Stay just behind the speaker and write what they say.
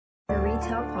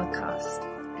Retail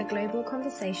Podcast, a global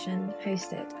conversation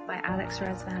hosted by Alex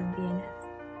Razvan Viennet.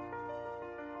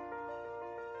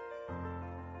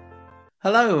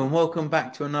 Hello and welcome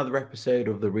back to another episode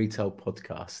of the Retail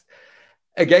Podcast.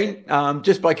 Again,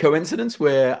 just by coincidence,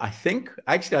 I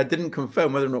didn't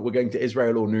confirm whether or not we're going to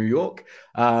Israel or New York,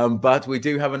 but we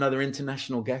do have another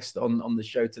international guest on the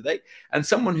show today, and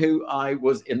someone who I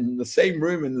was in the same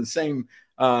room, in the same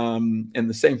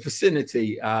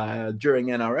vicinity during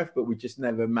NRF, but we just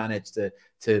never managed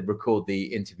to record the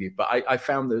interview. But I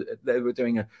found that they were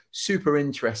doing a super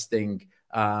interesting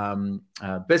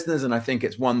business, and I think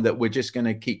it's one that we're just going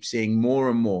to keep seeing more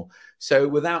and more. So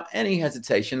without any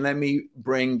hesitation, let me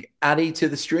bring Addie to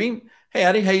the stream. Hey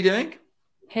Addie, how you doing?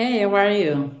 Hey, how are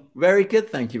you? Very good,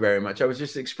 thank you very much. I was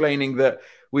just explaining that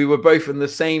we were both in the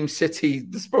same city,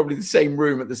 this is probably the same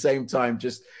room at the same time,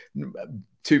 just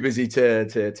too busy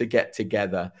to get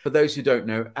together. For those who don't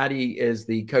know, Addie is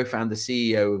the co-founder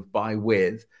CEO of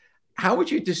Buywith. How would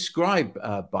you describe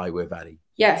Buywith, Addie?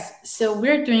 Yes, so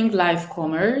we're doing live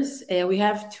commerce. We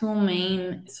have two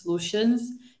main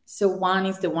solutions. So one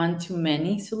is the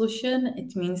one-to-many solution.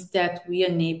 It means that we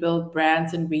enable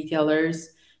brands and retailers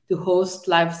to host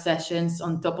live sessions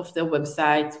on top of their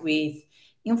website with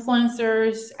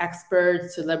influencers,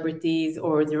 experts, celebrities,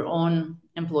 or their own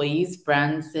employees,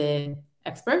 brands,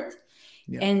 expert.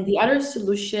 Yeah. And the other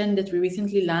solution that we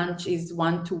recently launched is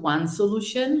one-to-one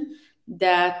solution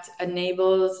that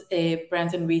enables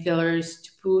brands and retailers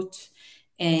to put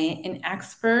an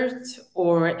expert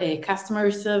or a customer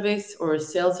service or a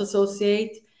sales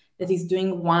associate that is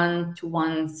doing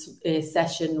one-to-one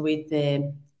session with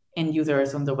the end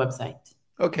users on the website.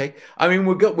 Okay. I mean,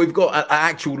 we've got an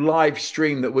actual live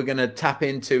stream that we're going to tap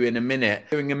into in a minute,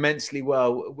 doing immensely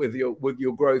well with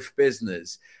your growth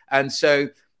business. And so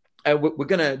we're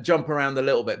going to jump around a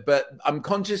little bit, but I'm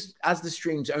conscious as the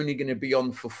stream's only going to be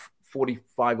on for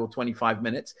 45 or 25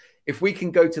 minutes. If we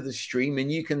can go to the stream and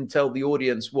you can tell the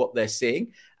audience what they're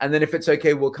seeing, and then if it's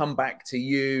okay, we'll come back to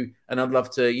you. And I'd love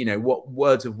to, what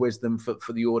words of wisdom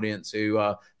for the audience who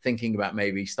are thinking about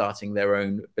maybe starting their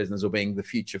own business or being the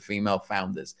future female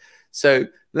founders. So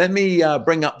let me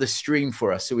bring up the stream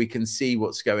for us so we can see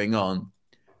what's going on.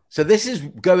 So this is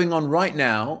going on right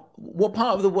now. What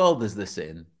part of the world is this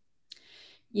in?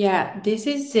 Yeah, this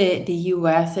is the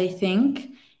US, I think.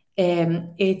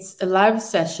 It's a live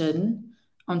session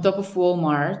on top of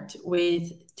Walmart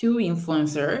with two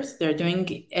influencers. They're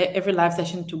doing every live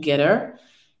session together,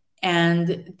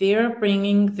 and they're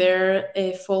bringing their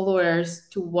followers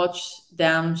to watch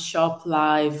them shop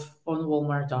live on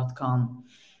Walmart.com.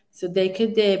 So they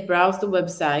could browse the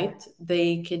website,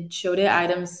 they could show their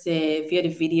items via the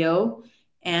video,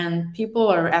 and people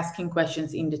are asking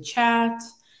questions in the chat,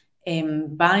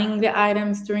 buying the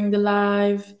items during the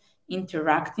live,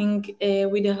 interacting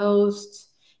with the host.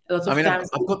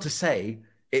 I've got to say,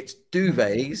 it's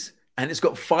duvets, and it's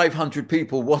got 500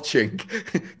 people watching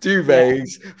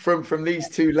duvets from these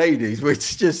two ladies,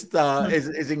 which just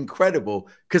is incredible,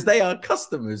 because they are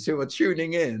customers who are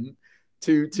tuning in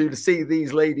to see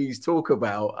these ladies talk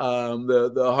about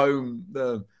the home,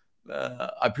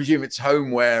 I presume it's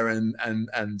homeware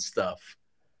and stuff.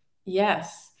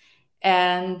 Yes.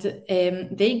 And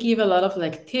they give a lot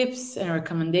of tips and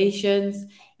recommendations.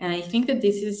 And I think that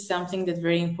this is something that's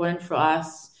very important for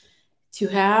us to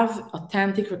have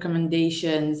authentic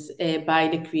recommendations by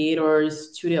the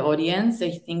creators to the audience.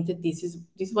 I think that this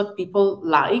is what people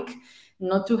like,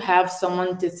 not to have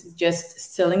someone that's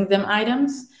just selling them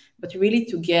items, but really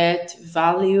to get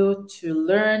value, to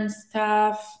learn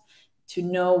stuff, to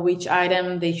know which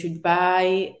item they should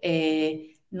buy,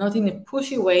 not in a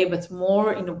pushy way, but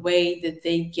more in a way that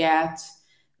they get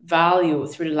value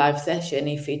through the live session.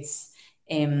 If it's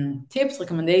tips,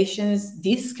 recommendations,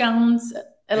 discounts,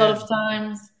 a lot of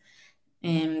times,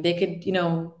 they could,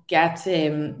 get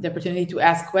the opportunity to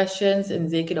ask questions, and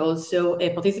they could also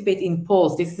participate in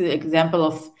polls. This is an example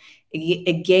of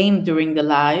a game during the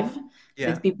live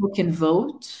that people can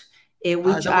vote.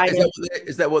 Which item?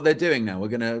 Is that what they're doing now? We're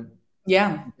going to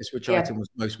guess which item was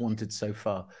most wanted so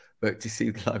far, but to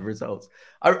see the live results.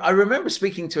 I remember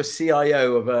speaking to a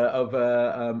CIO of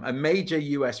a major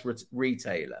US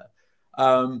retailer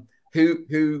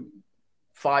who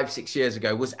 5-6 years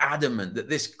ago was adamant that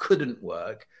this couldn't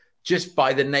work, just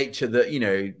by the nature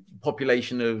that,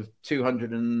 population of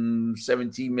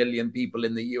 270 million people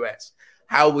in the US.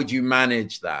 How would you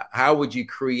manage that? How would you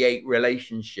create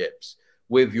relationships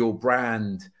with your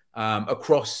brand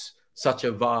across such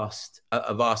a vast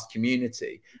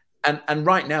community? And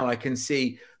right now I can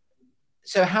see,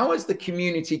 so how is the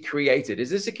community created?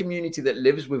 Is this a community that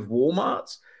lives with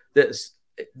Walmart, that's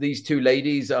these two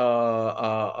ladies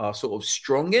are sort of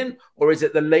strong in, or is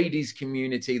it the ladies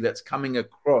community that's coming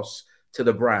across to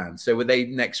the brand? So would they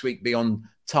next week be on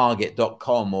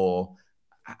target.com, or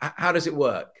how does it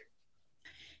work?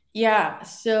 Yeah,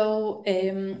 so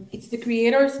it's the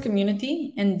creators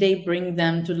community, and they bring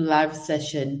them to the live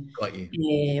session Got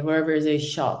you. wherever they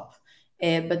shop.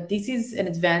 But this is an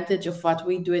advantage of what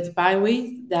we do at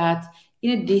Buywith, that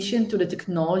in addition to the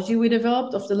technology we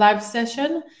developed of the live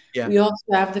session, Yeah. we also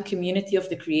have the community of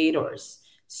the creators.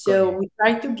 Got So you. we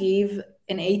try to give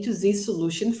an A to Z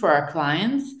solution for our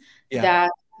clients Yeah.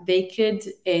 that they could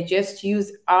just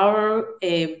use our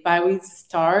Buywith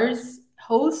Stars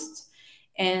host,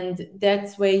 and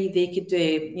that's way they could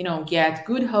get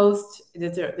good hosts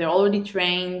that they're already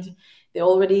trained, they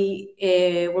already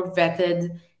were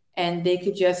vetted, and they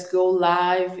could just go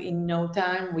live in no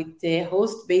time with the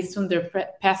host based on their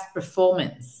past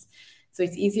performance. So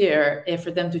it's easier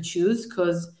for them to choose,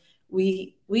 because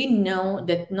we know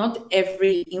that not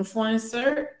every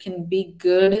influencer can be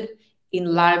good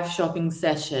in live shopping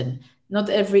session. Not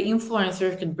every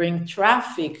influencer can bring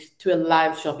traffic to a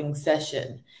live shopping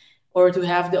session, or to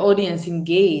have the audience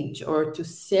engage, or to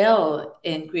sell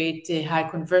and create high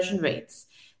conversion rates.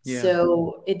 Yeah.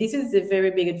 So this is a very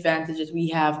big advantage, that we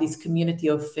have this community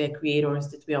of creators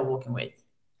that we are working with.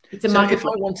 It's a So if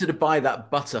I wanted to buy that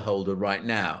butter holder right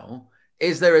now,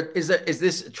 is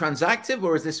this transactive,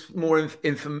 or is this more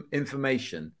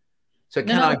information? So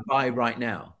can I buy right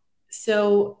now?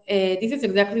 So this is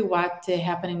exactly what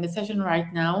happened in the session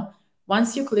right now.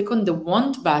 Once you click on the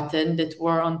want button that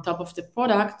were on top of the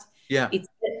product, it's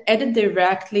added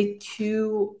directly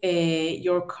to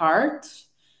your cart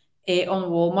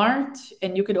on Walmart,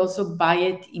 and you could also buy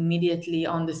it immediately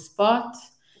on the spot.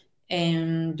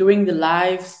 And during the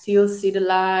live, still see the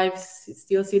lives,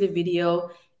 still see the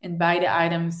video, and buy the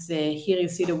items. Here you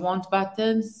see the want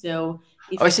button. So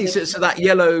if I see. So that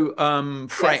yellow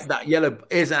frame, that yellow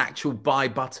is an actual buy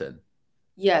button.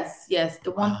 Yes.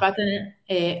 The want button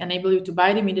enable you to buy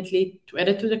it immediately, to add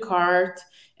it to the cart,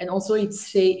 and also it's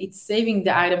saving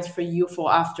the items for you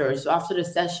for after. So after the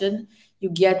session, you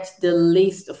get the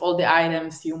list of all the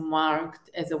items you marked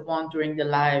as a want during the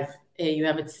live. You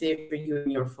have it saved for you in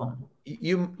your phone.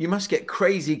 You must get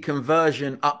crazy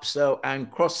conversion, upsell and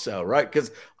cross sell, right?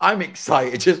 Because I'm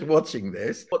excited just watching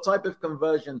this. What type of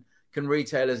conversion can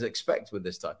retailers expect with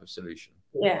this type of solution?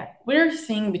 Yeah, we're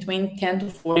seeing between 10 to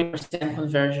 40%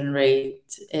 conversion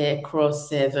rate across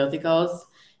verticals.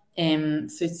 So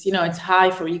it's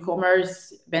high for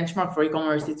e-commerce. Benchmark for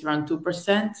e-commerce is around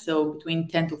 2%. So between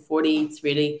 10 to 40, it's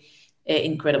really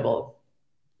incredible.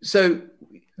 So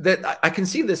that I can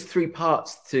see there's three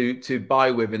parts to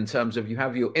Buywith, in terms of you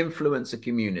have your influencer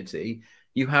community,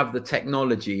 you have the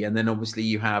technology, and then obviously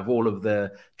you have all of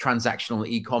the transactional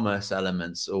e-commerce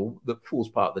elements, or that falls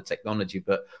part of the technology,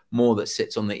 but more that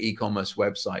sits on the e-commerce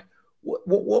website.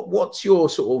 What's your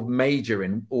sort of major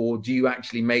in, or do you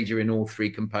actually major in all three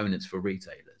components for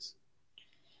retailers?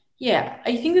 Yeah,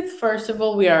 I think that first of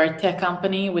all, we are a tech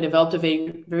company. We developed a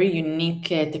very, very unique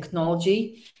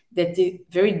technology that is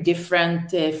very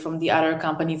different from the other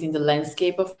companies in the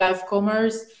landscape of live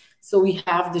commerce. So we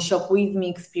have the Shop With Me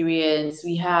experience.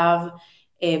 We have,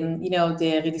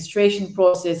 the registration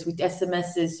process with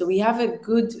SMSs. So we have a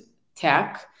good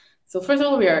tech. So first of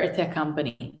all, we are a tech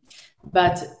company.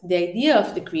 But the idea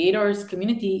of the creators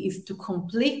community is to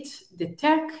complete the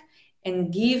tech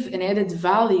and give an added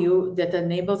value that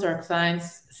enables our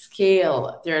clients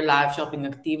scale their live shopping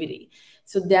activity.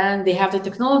 So then they have the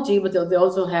technology, but they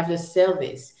also have the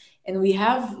service. And we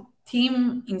have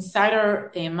team inside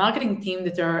our marketing team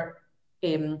that are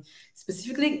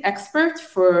specifically expert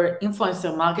for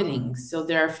influencer marketing. So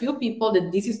there are a few people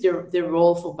that this is their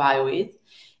role for Buywith,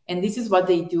 and this is what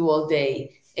they do all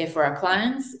day for our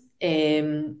clients.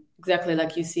 Exactly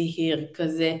like you see here,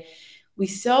 because we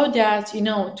saw that,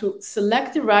 to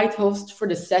select the right host for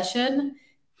the session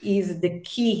is the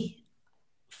key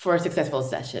for a successful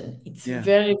session. It's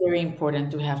very, very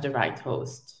important to have the right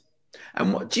host.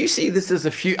 And what do you see this as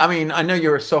I mean, I know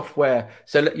you're a software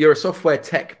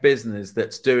tech business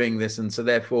that's doing this, and so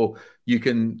therefore you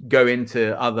can go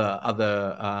into other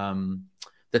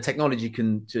the technology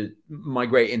to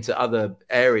migrate into other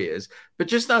areas. But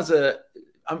just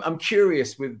I'm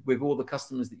curious with all the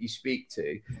customers that you speak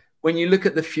to, when you look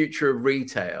at the future of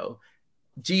retail,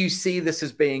 do you see this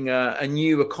as being a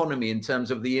new economy in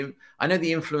terms of I know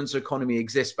the influencer economy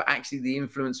exists, but actually the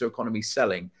influencer economy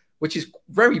selling, which is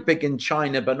very big in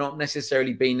China, but not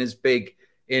necessarily being as big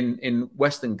in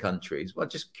Western countries. Well,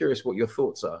 just curious what your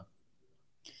thoughts are.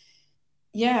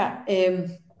 Yeah,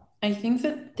 I think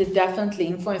that definitely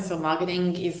influencer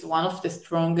marketing is one of the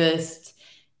strongest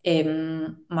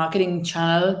marketing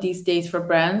channel these days for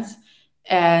brands.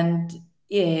 And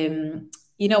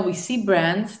we see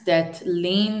brands that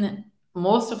lean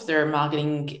most of their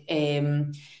marketing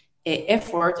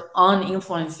effort on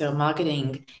influencer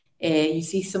marketing. You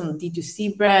see some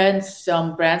D2C brands,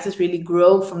 some brands that really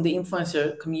grow from the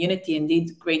influencer community and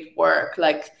did great work,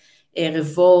 like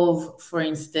Revolve, for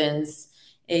instance,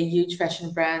 a huge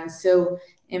fashion brand. So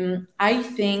I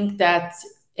think that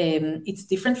it's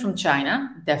different from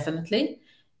China, definitely,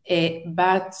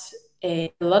 but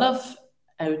a lot of,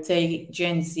 I would say,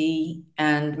 Gen Z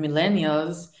and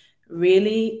millennials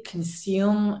really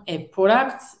consume a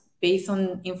product based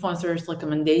on influencers'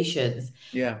 recommendations.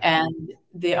 Yeah. And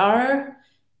there are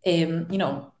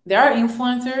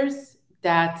influencers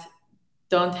that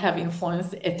don't have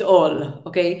influence at all.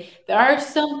 Okay. There are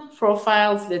some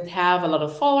profiles that have a lot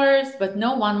of followers, but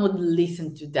no one would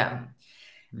listen to them.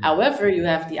 However, you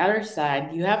have the other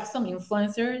side. You have some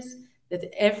influencers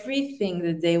that everything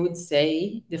that they would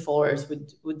say, the followers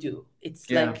would do. It's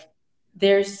like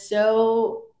they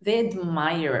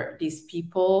admire these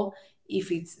people,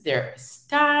 if it's their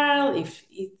style, if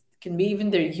it can be even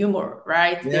their humor,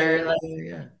 right?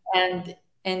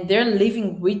 And they're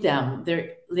living with them.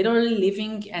 They're literally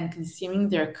living and consuming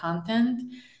their content.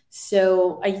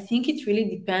 So I think it really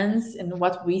depends on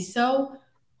what we saw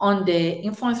on the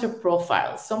influencer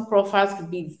profiles. Some profiles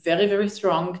could be very, very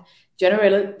strong,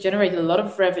 generate a lot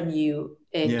of revenue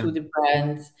to the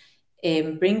brands,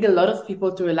 bring a lot of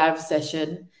people to a live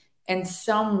session, and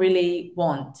some really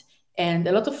won't. And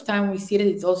a lot of time we see that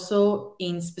it's also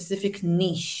in specific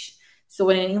niche. So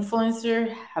when an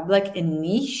influencer have like a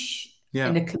niche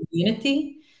in the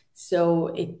community, so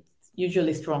it's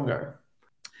usually stronger.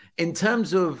 In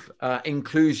terms of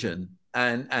inclusion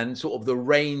and sort of the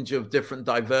range of different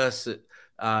diverse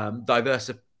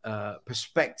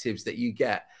perspectives that you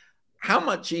get, how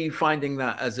much are you finding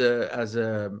that as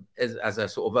a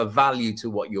sort of a value to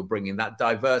what you're bringing, that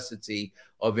diversity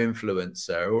of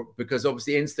influencer? Because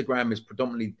obviously Instagram is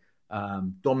predominantly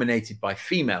dominated by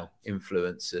female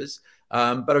influencers,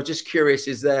 but I'm just curious: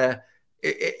 is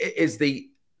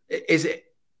it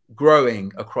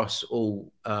growing across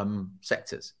all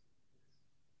sectors?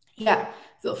 Yeah.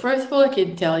 So first of all, I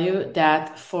can tell you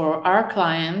that for our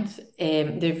clients,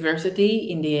 diversity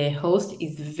in the host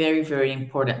is very, very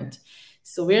important.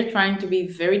 So we're trying to be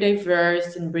very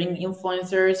diverse and bring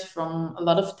influencers from a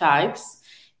lot of types.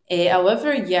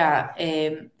 However,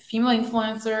 female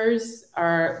influencers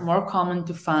are more common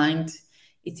to find.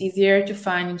 It's easier to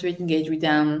find and to engage with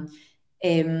them.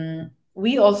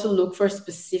 We also look for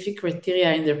specific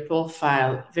criteria in their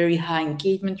profile: very high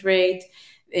engagement rate,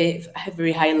 have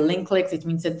very high link clicks. It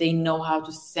means that they know how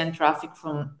to send traffic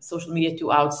from social media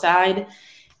to outside.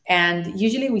 And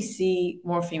usually we see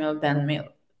more female than male.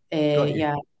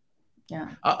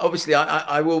 Obviously,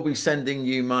 I will be sending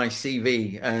you my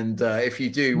CV, and if you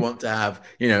do want to have,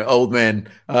 old men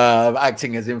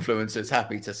acting as influencers,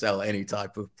 happy to sell any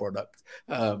type of product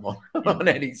on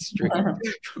any street.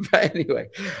 But anyway,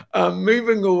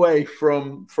 moving away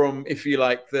from if you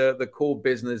like the core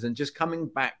business and just coming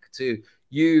back to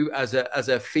you as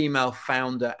a female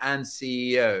founder and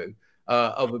CEO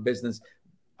of a business.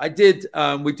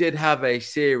 We did have a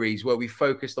series where we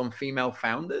focused on female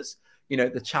founders,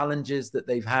 the challenges that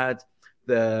they've had,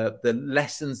 the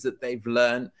lessons that they've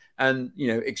learned, and,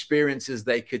 experiences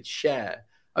they could share.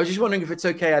 I was just wondering if it's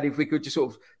okay, Adi, if we could just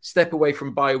sort of step away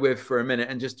from Buywith for a minute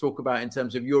and just talk about in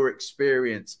terms of your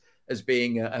experience as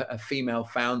being a female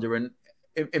founder and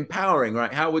empowering,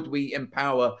 right? How would we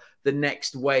empower the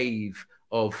next wave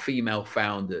of female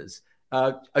founders?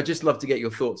 I'd just love to get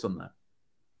your thoughts on that.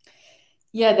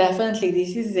 Yeah, definitely.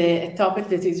 This is a topic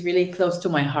that is really close to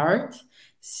my heart.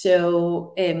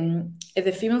 So as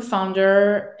a female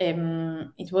founder,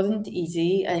 it wasn't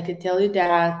easy. I can tell you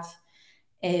that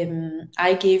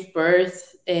I gave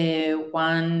birth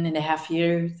 1.5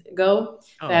 years ago.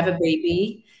 Oh. I have a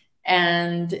baby,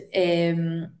 and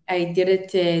I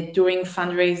did it during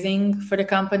fundraising for the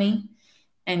company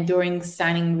and during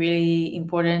signing really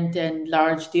important and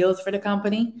large deals for the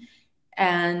company.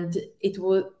 And it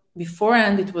was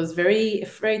beforehand, it was very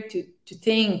afraid to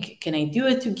think, can I do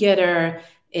it together?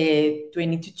 Do I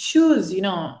need to choose,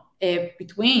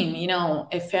 between,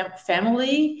 a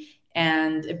family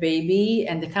and a baby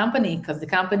and the company? Because the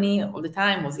company all the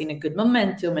time was in a good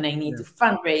momentum and I need to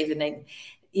fundraise and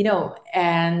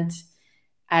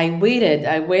I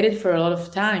waited for a lot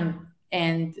of time.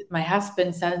 And my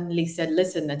husband suddenly said,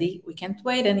 listen, Adi, we can't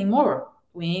wait anymore.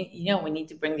 We need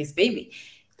to bring this baby.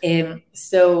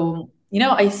 So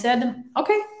I said,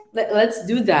 okay, let's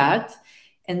do that.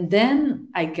 And then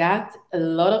I got a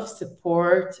lot of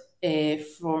support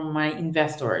from my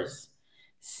investors,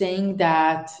 saying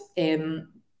that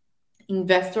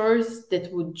investors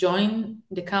that would join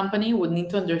the company would need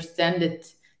to understand that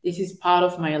this is part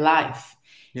of my life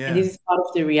and Yeah. this is part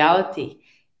of the reality.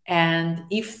 And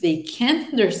if they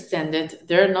can't understand it,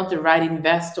 they're not the right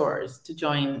investors to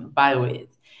join Buywith.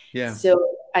 Yeah. So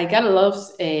I got a lot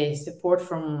of support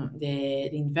from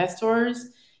the investors,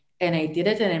 and I did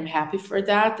it, and I'm happy for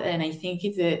that. And I think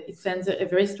it sends a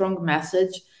very strong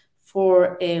message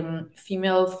for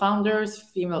female founders,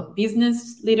 female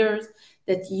business leaders,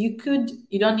 that you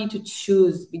don't need to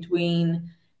choose between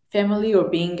family or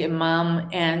being a mom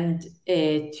and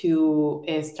to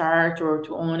start or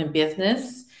to own a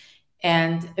business,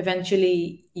 and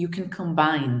eventually you can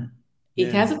combine. It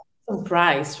Yeah. has some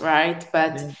price, right?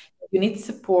 But Yeah. you need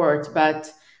support,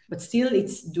 but still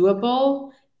it's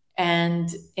doable. And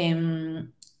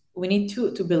we need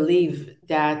to believe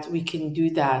that we can do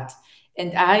that.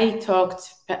 And I talked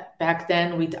back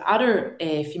then with other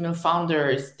female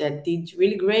founders that did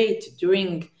really great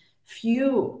during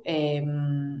few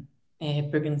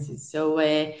pregnancies. So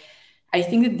I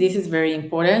think that this is very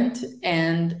important.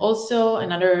 And also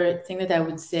another thing that I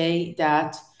would say,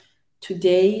 that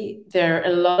today there are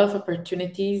a lot of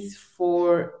opportunities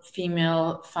for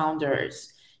female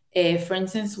founders. For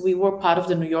instance, we were part of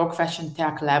the New York Fashion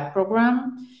Tech Lab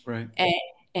program, Right.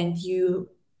 and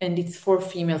it's for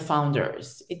female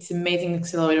founders. It's an amazing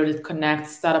accelerator that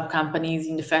connects startup companies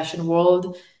in the fashion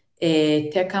world,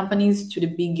 tech companies, to the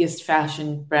biggest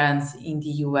fashion brands in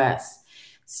the US.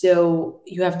 So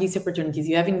you have these opportunities.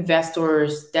 You have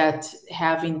investors that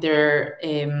have in their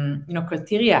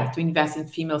criteria to invest in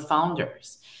female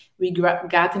founders. We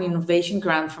got an innovation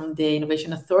grant from the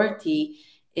Innovation Authority,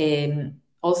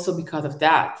 also because of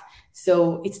that.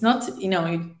 So it's not,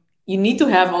 you need to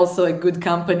have also a good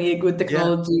company, a good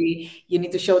technology. You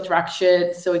need to show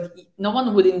traction. So no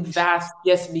one would invest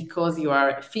just because you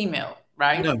are a female,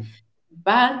 right? No.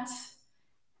 But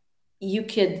you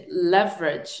could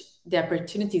leverage the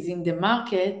opportunities in the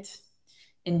market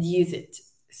and use it.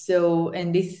 So,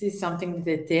 and this is something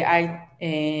that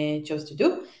I chose to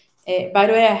do. By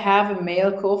the way, I have a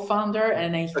male co-founder,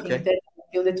 and I think that I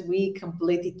feel that we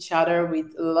complete each other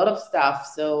with a lot of stuff.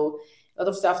 So, a lot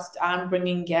of stuff that I'm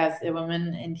bringing as a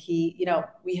woman, and he,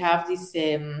 we have this.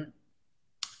 You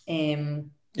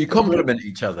complement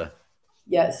each other.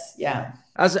 Yes, yeah.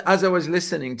 As I was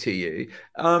listening to you,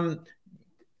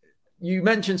 you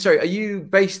mentioned, sorry, are you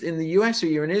based in the US or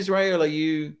you're in Israel? Are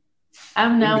you?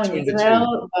 I'm now in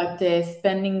Israel, but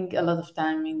spending a lot of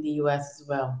time in the US as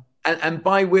well. And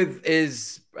Buywith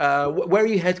is, where are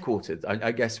you headquartered?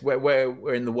 I guess,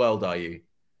 where in the world are you?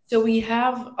 So we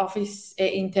have office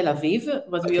in Tel Aviv,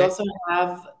 but we also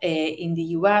have in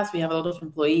the US, we have a lot of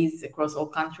employees across all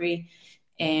country.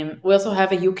 We also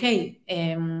have a UK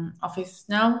office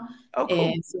now. Oh,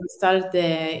 cool. So we started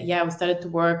to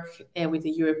work with the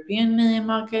European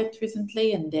market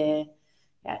recently, and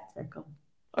it's very cool.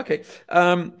 Okay.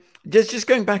 Just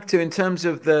going back to, in terms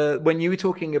of when you were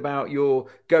talking about your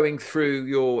going through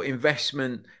your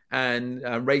investment and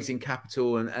raising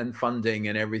capital and funding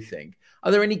and everything,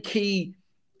 are there any key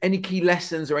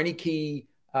lessons or any key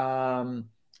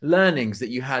learnings that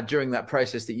you had during that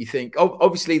process that you think?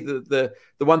 Obviously, the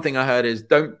one thing I heard is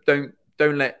don't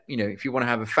let, if you want to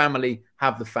have a family,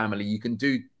 have the family. You can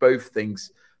do both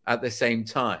things at the same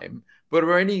time. But are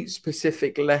there any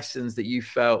specific lessons that you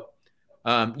felt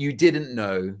you didn't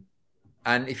know,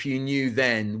 and if you knew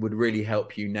then would really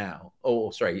help you now?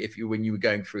 Or sorry, when you were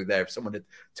going through there, if someone had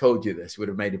told you this, would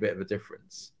have made a bit of a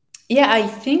difference? Yeah, I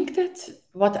think that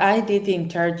what I did the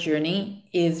entire journey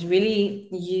is really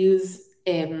use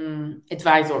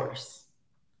advisors.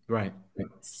 Right.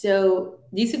 So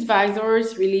these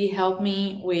advisors really helped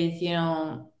me with,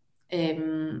 the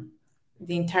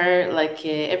entire,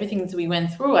 everything that we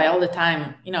went through. I all the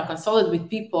time, consulted with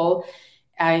people.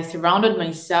 I surrounded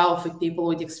myself with people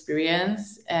with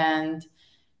experience, and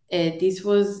this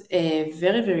was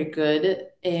very, very good.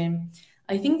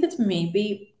 I think that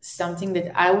maybe something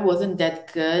that I wasn't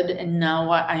that good, and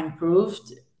now I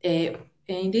improved in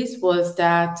this, was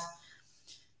that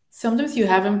sometimes you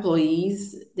have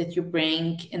employees that you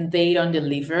bring and they don't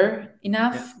deliver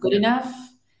good enough.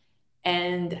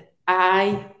 And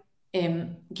I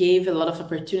gave a lot of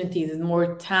opportunities and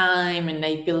more time, and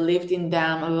I believed in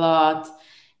them a lot.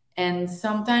 And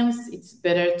sometimes it's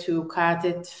better to cut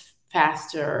it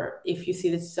faster if you see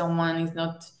that someone is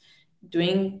not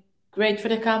doing great for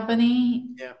the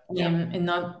company, and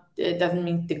not, it doesn't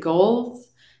meet the goals.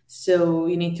 So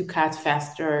you need to cut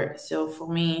faster. So for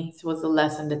me, it was a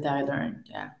lesson that I learned.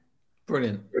 Yeah.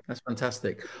 Brilliant. That's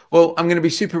fantastic. Well, I'm going to be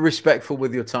super respectful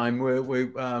with your time. We're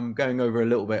going over a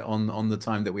little bit on the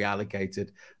time that we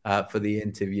allocated for the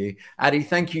interview. Adi,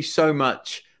 thank you so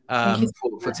much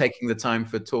for taking the time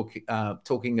for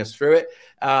talking us through it.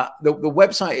 The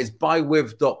website is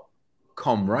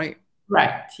buywith.com, right?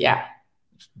 Right. Yeah.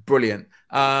 Brilliant.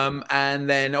 And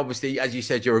then obviously, as you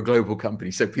said, you're a global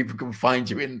company, so people can find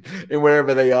you in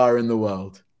wherever they are in the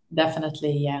world.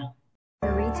 Definitely. Yeah.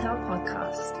 The Retail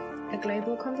Podcast, a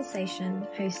global conversation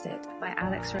hosted by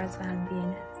Alex Razvan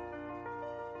Buywith.